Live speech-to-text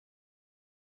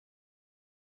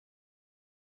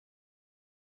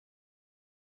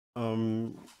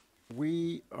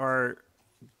We are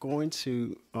going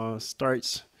to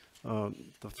start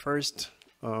the first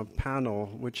panel,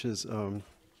 which is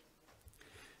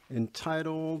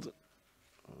entitled,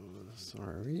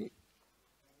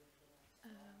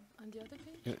 on the other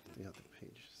page? Yeah, the other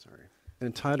page, sorry.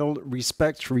 Entitled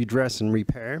Respect, Redress, and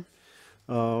Repair,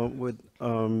 with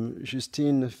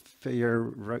Justine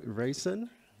Feyereisen.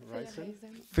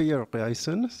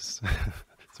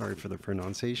 Sorry for the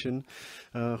pronunciation,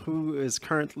 who is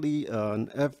currently an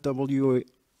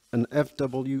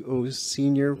FWO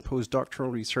Senior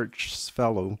Postdoctoral Research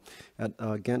Fellow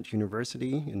at Ghent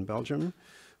University in Belgium,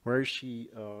 where she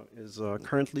is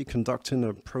currently conducting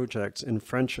a project in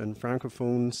French and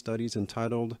Francophone studies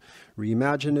entitled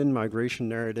Reimagining Migration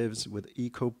Narratives with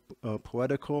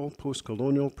Eco-Poetical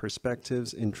Post-Colonial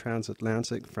Perspectives in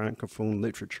Transatlantic Francophone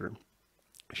Literature.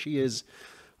 She is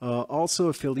also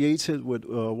affiliated with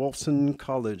Wolfson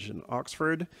College in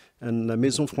Oxford and La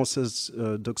Maison Française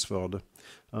d'Oxford.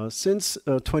 Since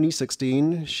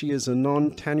 2016, she is a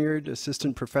non-tenured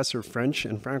assistant professor of French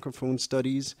and Francophone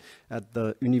studies at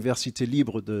the Université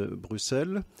libre de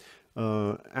Bruxelles.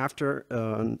 After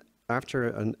an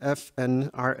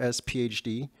FNRS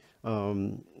PhD,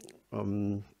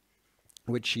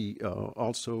 which she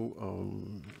also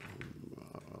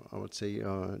I would say,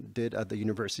 did at the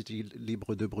Université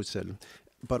libre de Bruxelles,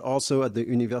 but also at the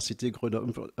Université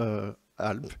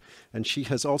Grenoble-Alpes. And she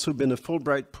has also been a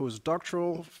Fulbright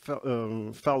postdoctoral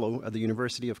fellow at the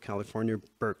University of California,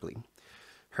 Berkeley.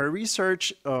 Her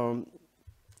research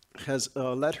has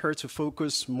led her to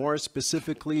focus more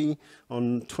specifically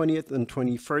on 20th and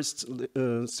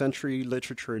 21st century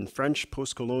literature in French,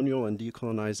 post-colonial and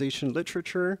decolonization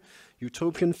literature,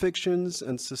 utopian fictions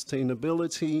and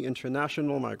sustainability,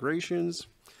 international migrations,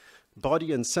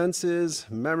 body and senses,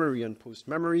 memory and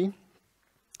post-memory,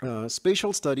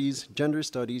 spatial studies, gender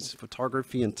studies,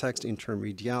 photography and text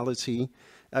intermediality,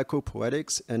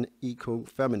 eco-poetics, and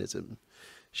ecofeminism.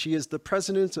 She is the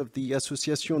president of the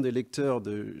Association des Lecteurs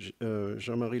de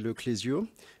Jean-Marie Leclésio,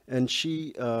 and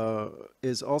she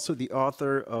is also the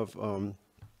author of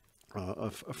a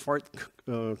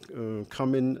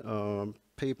forthcoming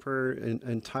paper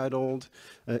entitled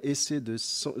Essai de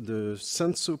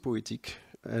Sensopoétique,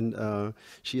 and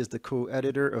she is the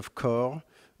co-editor of Corps,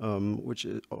 which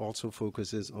also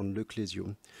focuses on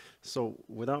Leclésio. So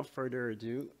without further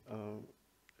ado,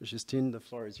 Justine, the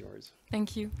floor is yours.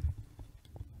 Thank you.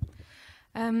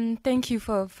 Thank you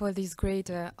for this great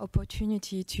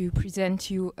opportunity to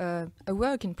present you a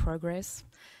work in progress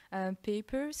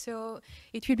paper. So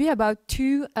it will be about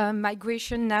two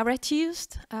migration narratives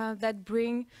that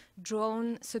bring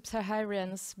drowned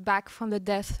sub-Saharans back from the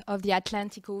depth of the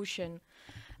Atlantic Ocean.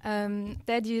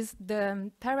 That is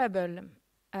the parable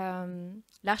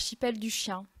L'archipel du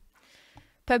chien,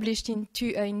 published in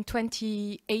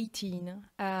 2018,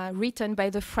 written by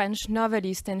the French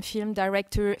novelist and film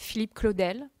director Philippe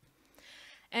Claudel,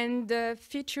 and the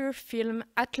feature film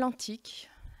Atlantique,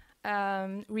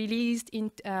 released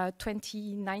in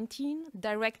 2019,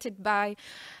 directed by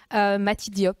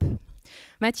Mati Diop.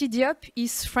 Mati Diop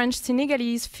is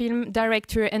French-Senegalese film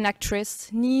director and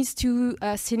actress, niece to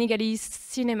Senegalese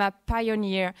cinema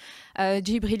pioneer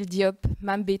Djibril Diop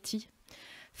Mambéty.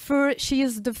 She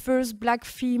is the first black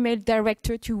female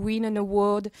director to win an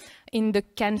award in the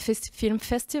Cannes Film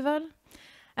Festival,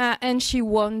 and she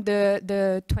won the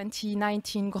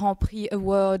 2019 Grand Prix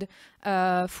Award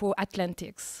for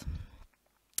Atlantics.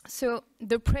 So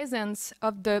the presence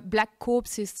of the black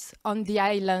corpses on the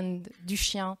island du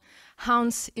Chien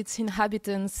haunts its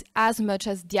inhabitants as much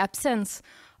as the absence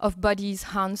of bodies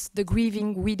haunts the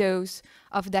grieving widows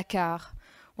of Dakar,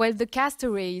 while the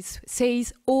castaways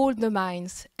says all the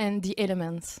minds and the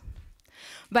elements.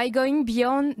 By going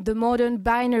beyond the modern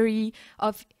binary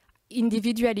of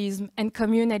individualism and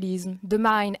communalism, the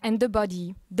mind and the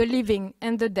body, the living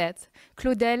and the dead,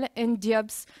 Claudel and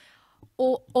Diop's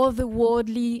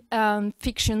otherworldly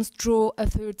fictions draw a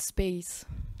third space,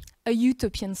 a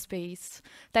utopian space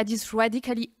that is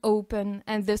radically open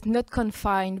and thus not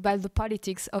confined by the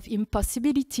politics of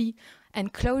impossibility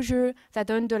and closure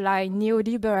that underlie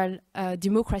neoliberal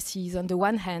democracies on the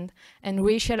one hand and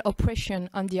racial oppression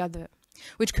on the other,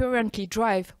 which currently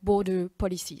drive border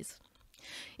policies.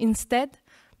 Instead,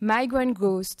 migrant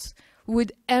ghosts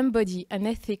would embody an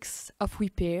ethics of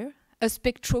repair, a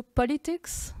spectral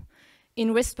politics,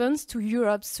 in response to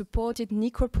Europe's supported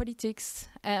necropolitics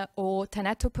or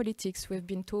thanatopolitics. We've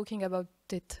been talking about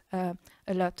it a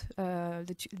lot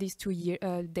these 2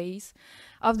 days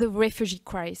of the refugee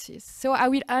crisis. So I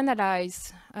will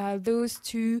analyze those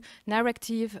two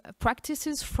narrative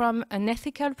practices from an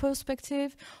ethical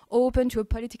perspective, open to a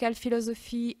political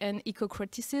philosophy and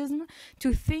eco-criticism,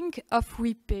 to think of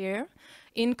repair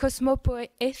in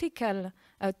cosmopoethical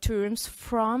terms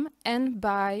from and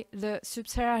by the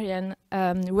subsaharan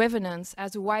revenants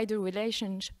as a wider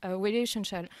relational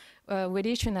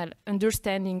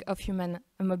understanding of human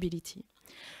mobility.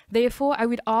 Therefore, I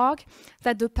will argue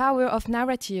that the power of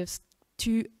narratives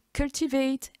to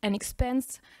cultivate and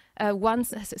expand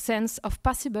one's sense of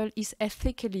possible is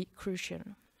ethically crucial.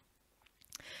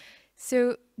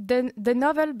 So the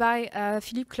novel by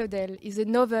Philippe Claudel is a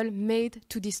novel made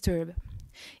to disturb.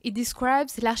 It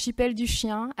describes l'archipel du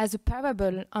Chien as a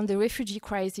parable on the refugee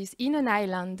crisis in an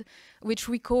island which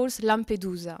recalls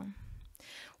Lampedusa.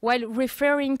 While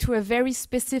referring to a very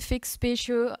specific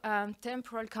spatial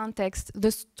temporal context,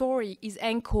 the story is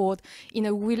anchored in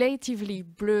a relatively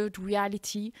blurred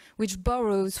reality which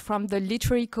borrows from the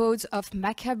literary codes of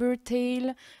macabre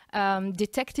tale,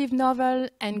 detective novel,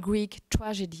 and Greek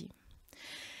tragedy.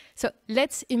 So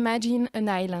let's imagine an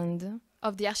island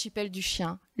of the archipel du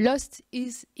Chien. Lost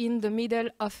is in the middle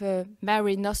of a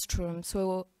mare nostrum,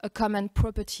 so a common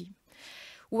property,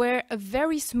 where a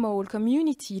very small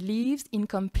community lives in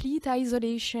complete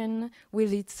isolation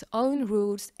with its own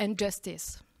rules and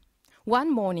justice.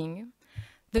 One morning,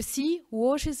 the sea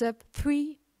washes up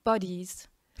 3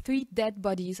 dead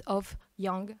bodies of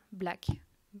young black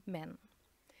men.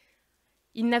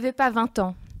 Ils n'avaient pas 20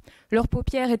 ans. Leurs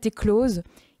paupières étaient closes.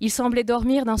 Ils semblaient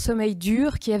dormir d'un sommeil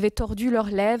dur qui avait tordu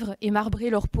leurs lèvres et marbré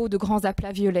leur peau de grands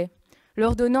aplats violets,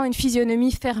 leur donnant une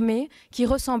physionomie fermée qui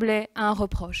ressemblait à un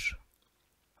reproche.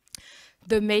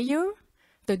 The mayor,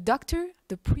 the doctor,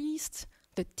 the priest,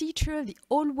 the teacher, the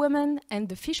old woman, and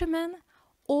the fisherman,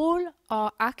 all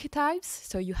are archetypes.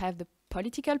 So you have the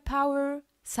political power,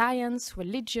 science,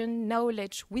 religion,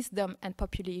 knowledge, wisdom, and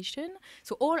population.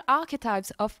 So all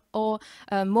archetypes of our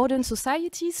modern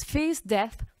societies face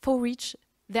death for which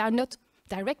they are not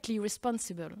directly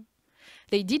responsible.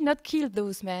 They did not kill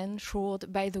those men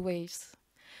shrouded by the waves.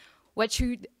 What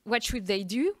should they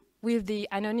do with the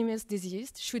anonymous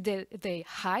deceased? Should they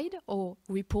hide or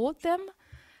report them?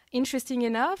 Interesting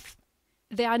enough,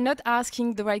 they are not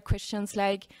asking the right questions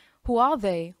like, who are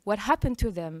they? What happened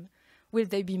to them? Will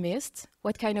they be missed?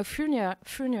 What kind of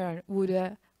funeral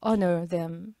would honor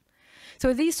them?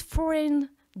 So these foreign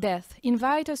deaths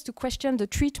invite us to question the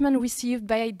treatment received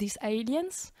by these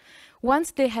aliens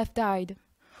once they have died.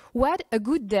 What a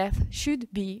good death should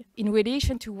be in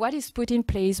relation to what is put in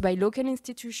place by local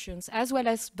institutions as well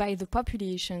as by the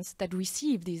populations that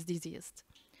receive these deceased.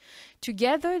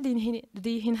 Together,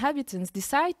 the inhabitants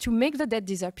decide to make the dead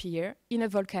disappear in a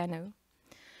volcano,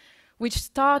 which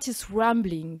starts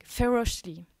rumbling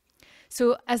ferociously,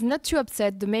 so as not to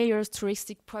upset the mayor's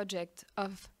touristic project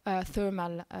of a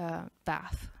thermal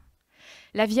bath.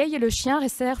 La vieille et le chien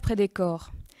restèrent près des corps.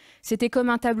 C'était comme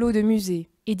un tableau de musée,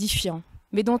 édifiant,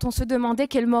 mais dont on se demandait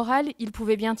quelle morale il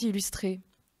pouvait bien illustrer.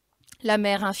 La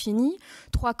mer infinie,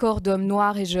 3 corps d'hommes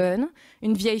noirs et jeunes,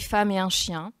 une vieille femme et un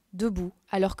chien, debout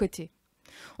à leur côté.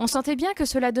 On sentait bien que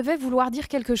cela devait vouloir dire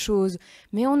quelque chose,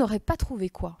 mais on n'aurait pas trouvé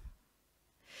quoi.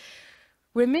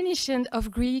 Reminiscent of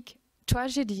Greek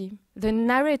tragedy, the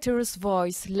narrator's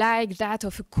voice, like that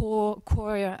of a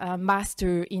choir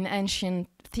master in ancient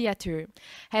theater,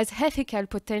 has ethical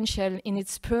potential in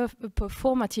its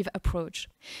performative approach.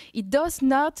 It does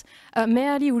not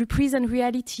merely represent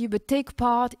reality, but take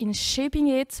part in shaping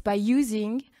it by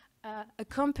using a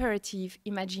comparative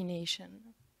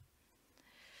imagination.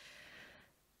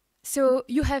 So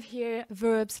you have here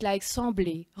verbs like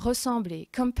sembler, ressembler,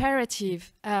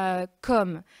 comparative,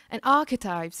 comme, and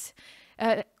archetypes.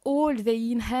 All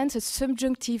they enhance a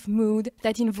subjunctive mood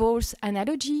that involves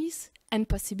analogies and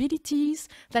possibilities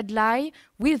that lie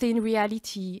within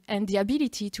reality and the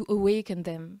ability to awaken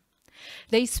them.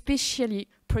 They especially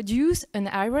produce an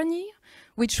irony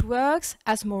which works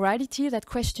as morality that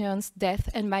questions death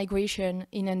and migration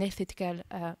in an ethical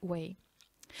way.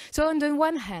 So on the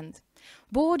one hand,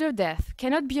 border death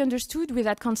cannot be understood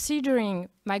without considering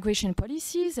migration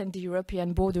policies and the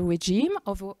European border regime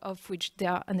of which they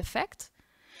are an effect.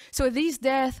 So these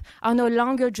deaths are no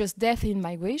longer just death in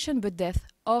migration, but death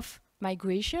of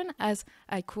migration, as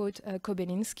I quote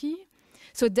Kobelinski.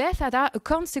 So deaths that are a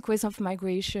consequence of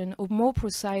migration, or more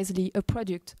precisely, a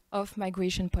product of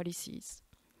migration policies.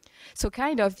 So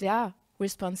kind of they are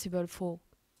responsible for.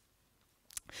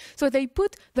 So they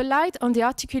put the light on the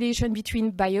articulation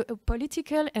between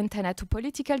biopolitical and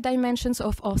thanatopolitical dimensions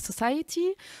of our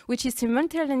society, which is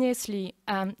simultaneously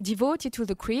devoted to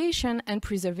the creation and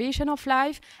preservation of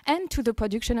life and to the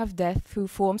production of death through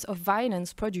forms of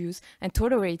violence produced and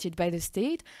tolerated by the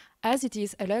state, as it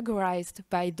is allegorized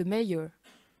by the mayor.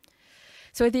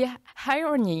 So the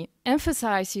irony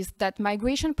emphasizes that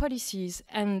migration policies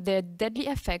and their deadly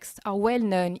effects are well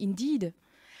known indeed.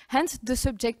 Hence the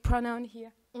subject pronoun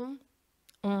here.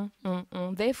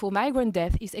 Therefore, migrant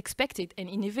death is expected and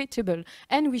inevitable,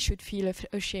 and we should feel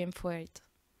ashamed for it.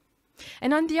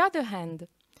 And on the other hand,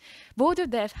 border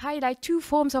death highlight two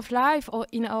forms of life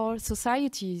in our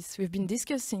societies. We've been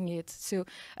discussing it. So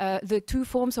the two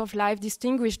forms of life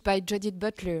distinguished by Judith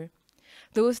Butler,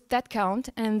 those that count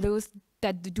and those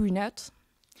that do not.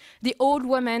 The old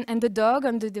woman and the dog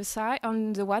on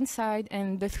the one side,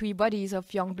 and the three bodies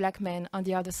of young black men on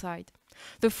the other side.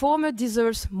 The former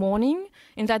deserves mourning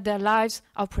in that their lives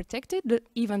are protected,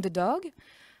 even the dog.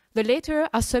 The latter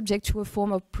are subject to a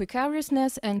form of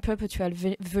precariousness and perpetual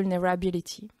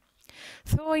vulnerability.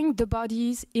 Throwing the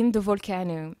bodies in the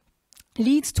volcano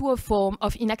leads to a form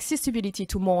of inaccessibility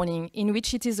to mourning, in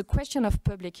which it is a question of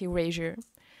public erasure,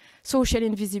 social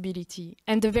invisibility,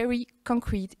 and the very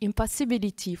concrete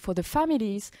impossibility for the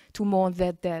families to mourn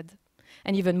their dead,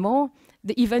 and even more,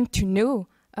 even to know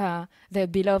their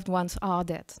beloved ones are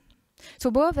dead.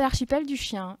 So both L'archipel du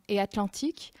Chien et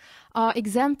Atlantique are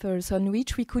examples on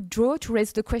which we could draw to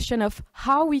raise the question of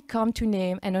how we come to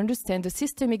name and understand the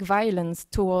systemic violence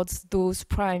towards those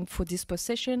primed for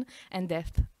dispossession and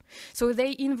death. So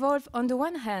they involve, on the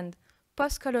one hand,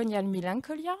 post-colonial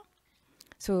melancholia.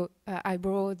 So I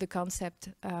borrowed the concept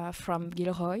from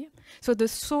Gilroy. So the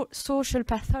social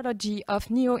pathology of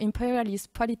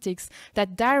neo-imperialist politics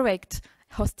that direct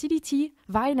hostility,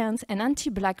 violence, and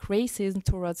anti-black racism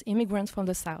towards immigrants from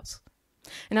the South.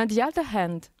 And on the other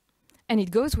hand, and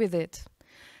it goes with it,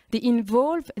 they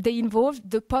involve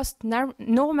the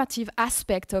post-normative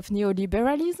aspect of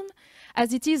neoliberalism,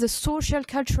 as it is a social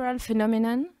cultural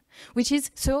phenomenon, which is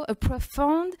so a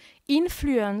profound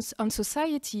influence on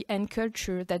society and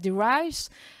culture that derives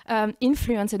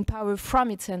influence and power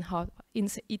from its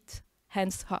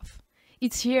hands off.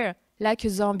 It's here like a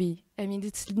zombie. I mean,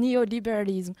 it's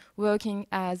neoliberalism working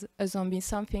as a zombie,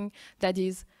 something that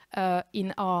is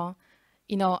in our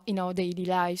daily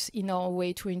lives, in our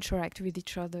way to interact with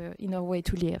each other, in our way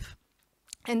to live.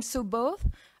 And so both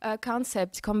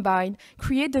concepts combined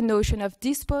create the notion of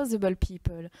disposable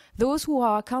people, those who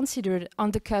are considered on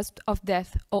the cusp of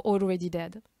death or already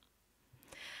dead.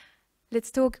 Let's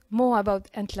talk more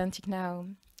about Atlantique now.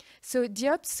 So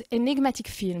Diop's enigmatic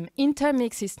film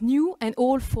intermixes new and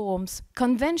old forms,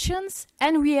 conventions,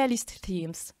 and realist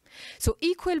themes. So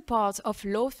equal parts of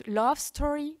love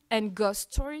story and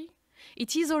ghost story.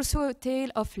 It is also a tale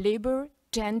of labor,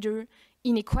 gender,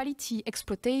 inequality,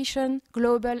 exploitation,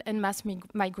 global and mass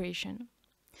migration.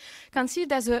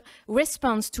 Conceived as a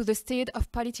response to the state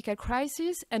of political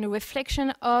crisis and a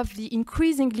reflection of the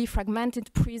increasingly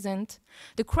fragmented present,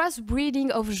 the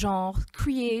crossbreeding of genre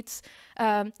creates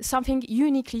something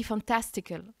uniquely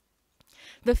fantastical.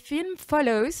 The film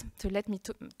follows, so let me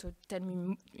tell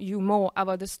you more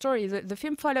about the story. The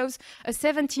film follows a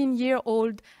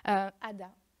 17-year-old Ada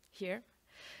here.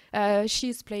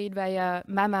 She's played by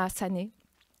Mama Sané.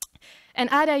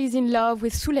 And Ada is in love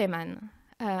with Suleiman,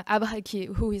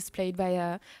 who is played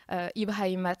by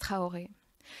Ibrahim Traoré.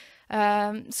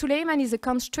 Suleiman is a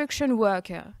construction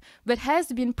worker, but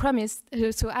has been promised,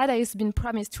 so Ada has been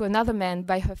promised to another man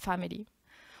by her family.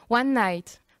 One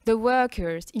night, the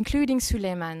workers, including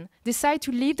Suleiman, decide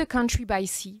to leave the country by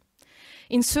sea,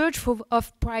 in search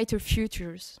of brighter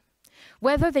futures.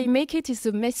 Whether they make it is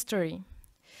a mystery.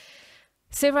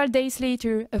 Several days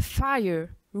later, a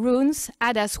fire ruins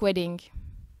Ada's wedding.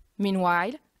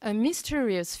 Meanwhile, a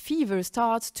mysterious fever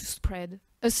starts to spread.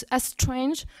 As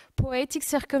strange, poetic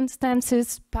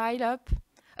circumstances pile up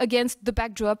against the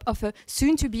backdrop of a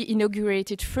soon-to-be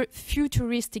inaugurated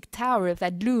futuristic tower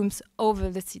that looms over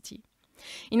the city.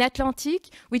 In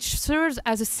Atlantique, which serves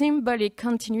as a symbolic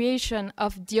continuation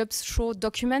of Diop's short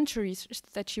documentaries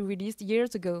that she released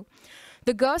years ago,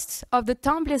 the ghosts of the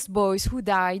Templars boys who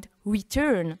died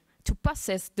return to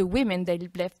possess the women they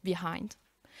left behind.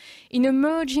 In a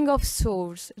merging of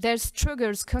souls, their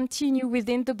struggles continue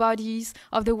within the bodies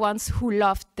of the ones who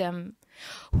loved them,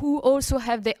 who also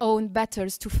have their own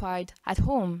battles to fight at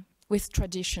home, with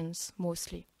traditions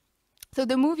mostly. So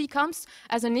the movie comes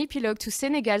as an epilogue to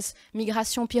Senegal's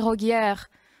Migration Piroguière,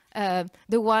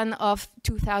 the one of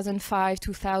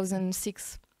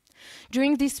 2005-2006.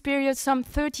 During this period, some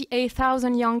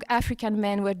 38,000 young African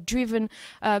men were driven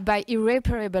by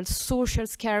irreparable social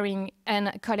scarring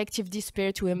and collective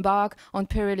despair to embark on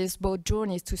perilous boat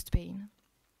journeys to Spain.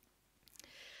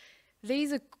 There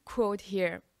is a quote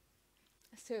here.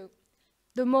 So,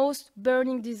 the most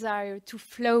burning desire to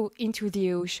flow into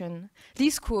the ocean.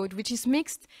 This quote, which is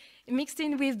mixed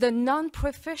in with the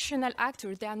non-professional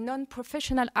actors, they are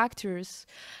non-professional actors,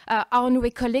 on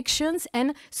recollections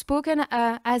and spoken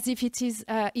as if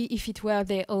it were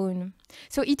their own.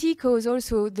 So it echoes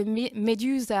also the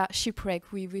Medusa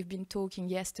shipwreck we've been talking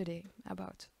yesterday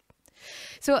about.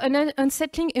 So an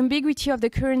unsettling ambiguity of the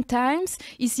current times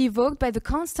is evoked by the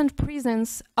constant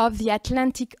presence of the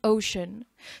Atlantic Ocean.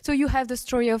 So you have the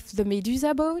story of the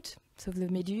Medusa boat, so the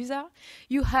Medusa.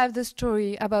 You have the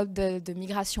story about the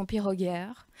migration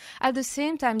piroguière. At the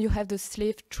same time, you have the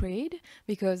slave trade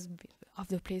because of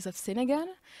the place of Senegal.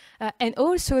 And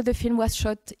also the film was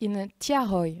shot in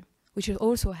Tiaroy, which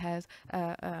also has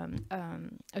a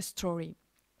story.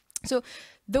 So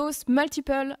those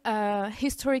multiple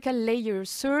historical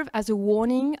layers serve as a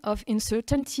warning of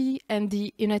uncertainty and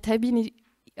the inaccessibility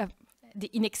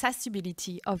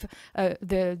of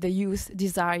the youth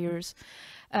desires.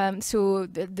 So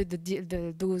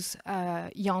those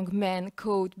young men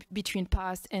caught between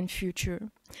past and future.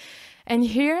 And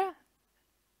here,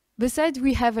 besides,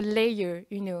 we have a layer,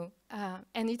 you know,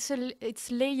 and it's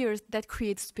layers that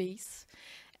create space.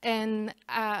 And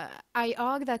I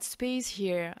argue that space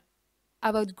here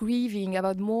about grieving,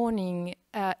 about mourning,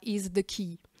 is the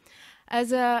key.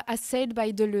 As said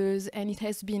by Deleuze, and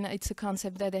it's a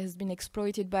concept that has been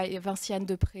exploited by Vinciane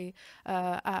Depré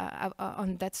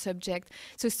on that subject.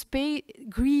 So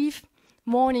grief,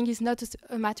 mourning is not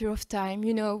a matter of time.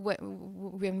 You know,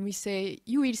 when we say,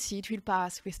 you will see, it will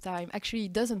pass with time. Actually,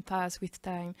 it doesn't pass with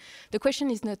time. The question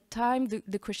is not time,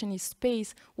 the question is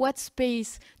space. What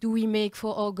space do we make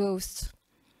for our ghosts?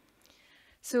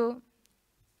 So,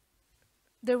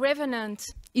 the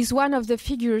Revenant is one of the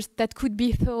figures that could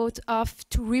be thought of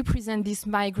to represent these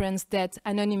migrants' dead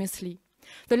anonymously.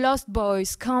 The lost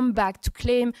boys come back to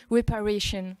claim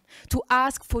reparation, to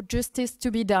ask for justice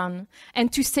to be done,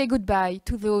 and to say goodbye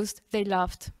to those they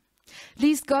loved.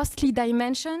 This ghostly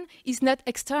dimension is not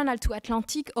external to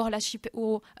Atlantique or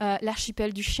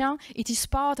l'Archipel du Chien, it is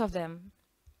part of them.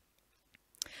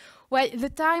 Well, the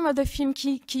time of the film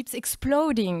keeps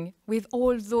exploding with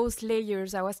all those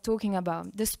layers I was talking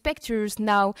about. The specters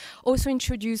now also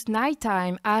introduce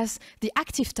nighttime as the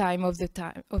active time of the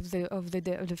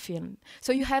film.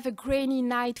 So you have a grainy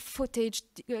night footage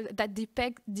that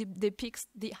depicts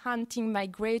the hunting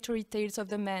migratory tales of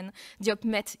the men Diop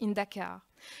met in Dakar.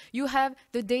 You have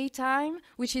the daytime,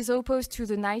 which is opposed to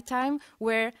the nighttime,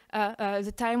 where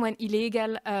the time when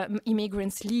illegal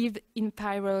immigrants lived in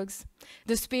pirogues,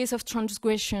 the space of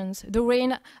transgressions, the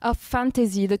reign of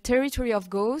fantasy, the territory of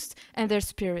ghosts and their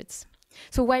spirits.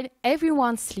 So while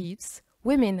everyone sleeps,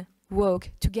 women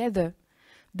walk together,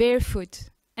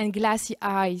 barefoot and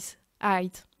glassy-eyed,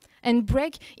 and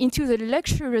break into the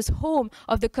luxurious home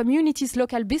of the community's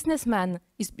local businessman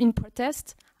is in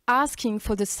protest, asking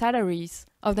for the salaries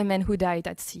of the men who died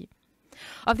at sea.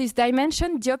 Of this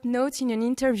dimension, Diop notes in an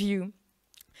interview,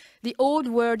 the old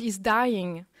world is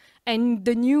dying and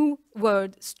the new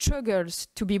world struggles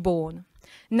to be born.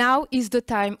 Now is the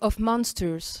time of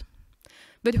monsters.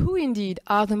 But who indeed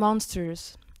are the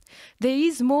monsters? There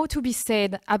is more to be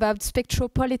said about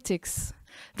spectropolitics.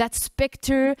 That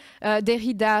spectre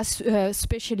Derrida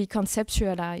specially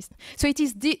conceptualized. So it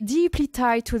is deeply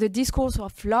tied to the discourse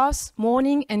of loss,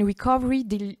 mourning, and recovery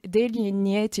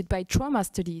delineated by trauma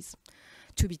studies.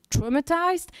 To be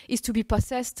traumatized is to be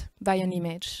possessed by an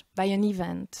image, by an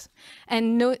event,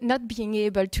 and not being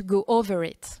able to go over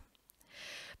it.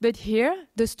 But here,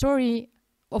 the story,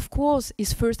 of course,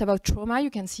 is first about trauma.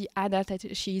 You can see Ada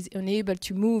that she is unable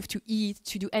to move, to eat,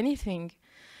 to do anything.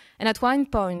 And at one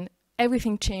point,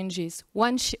 everything changes.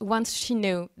 Once she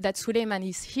knows that Suleiman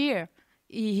is here,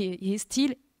 he is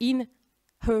still in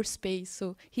her space,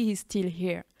 so he is still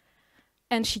here.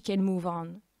 And she can move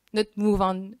on. Not move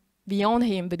on beyond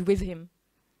him, but with him.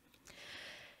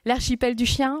 L'Archipel du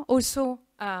Chien also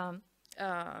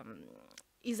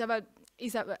is about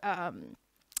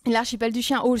L'Archipel du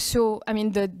Chien also, I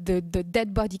mean, the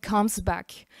dead body comes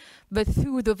back, but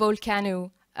through the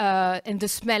volcano, and the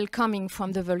smell coming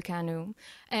from the volcano,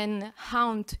 and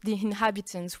haunt the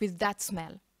inhabitants with that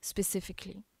smell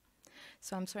specifically.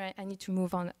 So I'm sorry, I need to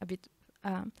move on a bit.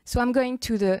 So I'm going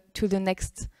to the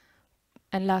next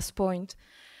and last point.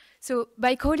 So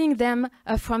by calling them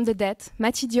from the dead,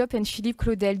 Mati Diop and Philippe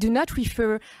Claudel do not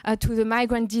refer to the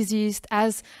migrant disease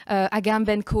as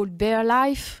Agamben called bare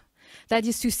life, That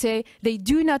is to say, they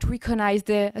do not recognize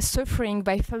their suffering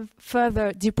by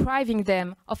further depriving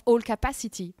them of all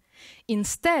capacity.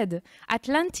 Instead,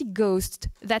 Atlantic ghosts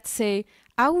that say,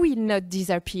 I will not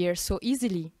disappear so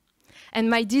easily, and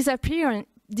my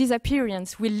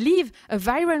disappearance will leave a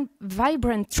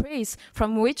vibrant trace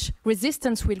from which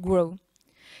resistance will grow.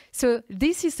 So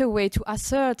this is a way to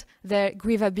assert their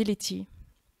grievability.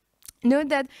 Note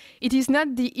that it is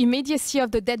not the immediacy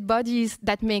of the dead bodies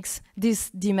that makes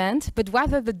this demand, but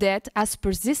rather the dead as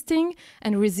persisting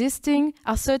and resisting,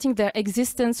 asserting their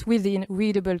existence within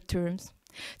readable terms.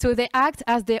 So they act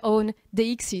as their own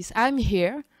deixis. I'm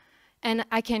here, and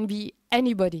I can be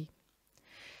anybody.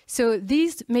 So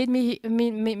this made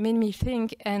me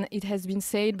think, and it has been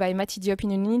said by Mati Diop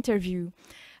in an interview,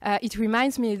 it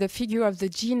reminds me of the figure of the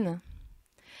jinn.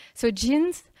 So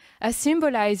jinns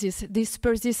symbolizes this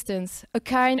persistence, a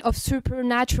kind of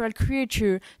supernatural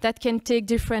creature that can take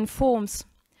different forms.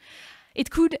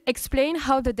 It could explain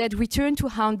how the dead return to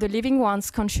haunt the living one's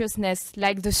consciousness,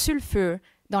 like the sulfur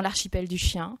dans l'archipel du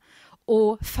chien,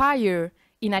 or fire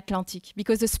in Atlantic,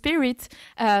 because the spirit,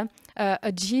 a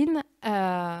jinn,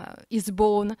 is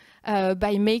born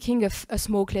by making a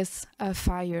smokeless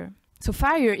fire. So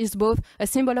fire is both a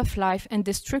symbol of life and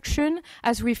destruction,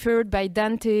 as referred by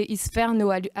Dante's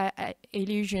Inferno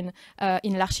illusion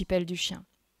in l'archipel du chien.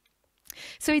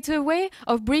 So it's a way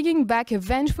of bringing back a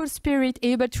vengeful spirit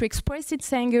able to express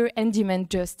its anger and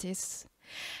demand justice.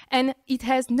 And it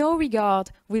has no regard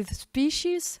with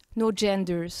species, no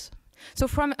genders. So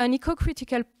from an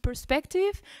eco-critical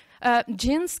perspective,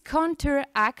 jinns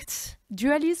counteract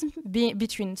dualism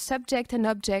between subject and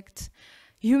object,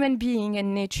 human being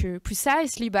and nature,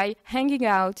 precisely by hanging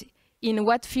out in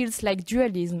what feels like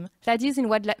dualism, that is in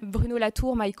what Bruno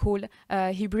Latour might call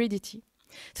hybridity.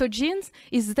 So jinns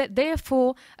is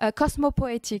therefore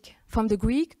cosmopoetic, from the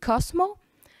Greek cosmo,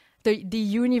 the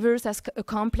universe as a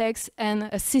complex and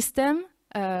a system,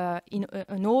 in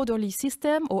an orderly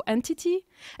system or entity,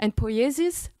 and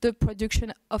poiesis, the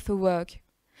production of a work.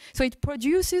 So it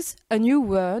produces a new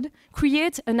word,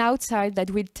 creates an outside that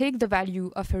will take the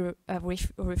value of a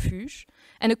refuge,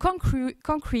 and a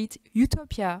concrete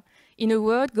utopia in a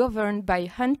world governed by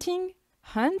hunting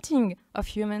of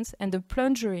humans and the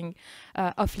plundering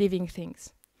of living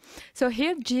things. So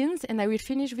here jinns, and I will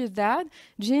finish with that,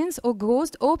 jinns or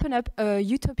ghosts open up a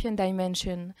utopian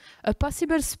dimension, a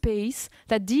possible space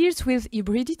that deals with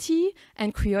hybridity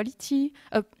and creolity,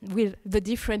 with the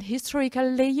different historical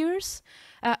layers,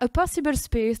 a possible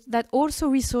space that also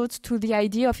resorts to the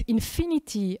idea of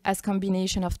infinity as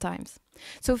combination of times.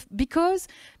 So because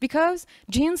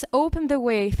jinns open the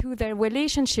way through their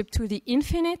relationship to the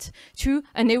infinite, to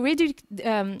an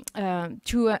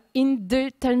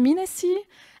indeterminacy,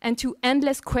 and to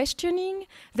endless questioning,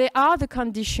 they are the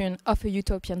condition of a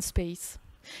utopian space.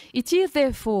 It is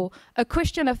therefore a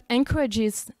question of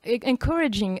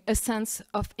encouraging a sense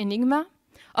of enigma,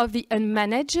 of the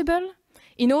unmanageable,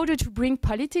 in order to bring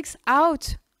politics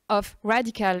out of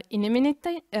radical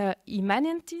immanentism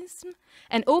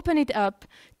and open it up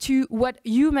to what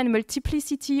human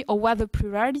multiplicity or what the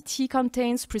plurality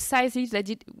contains, precisely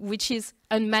which is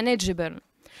unmanageable,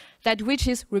 that which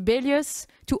is rebellious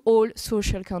to all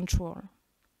social control.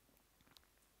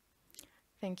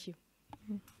 Thank you.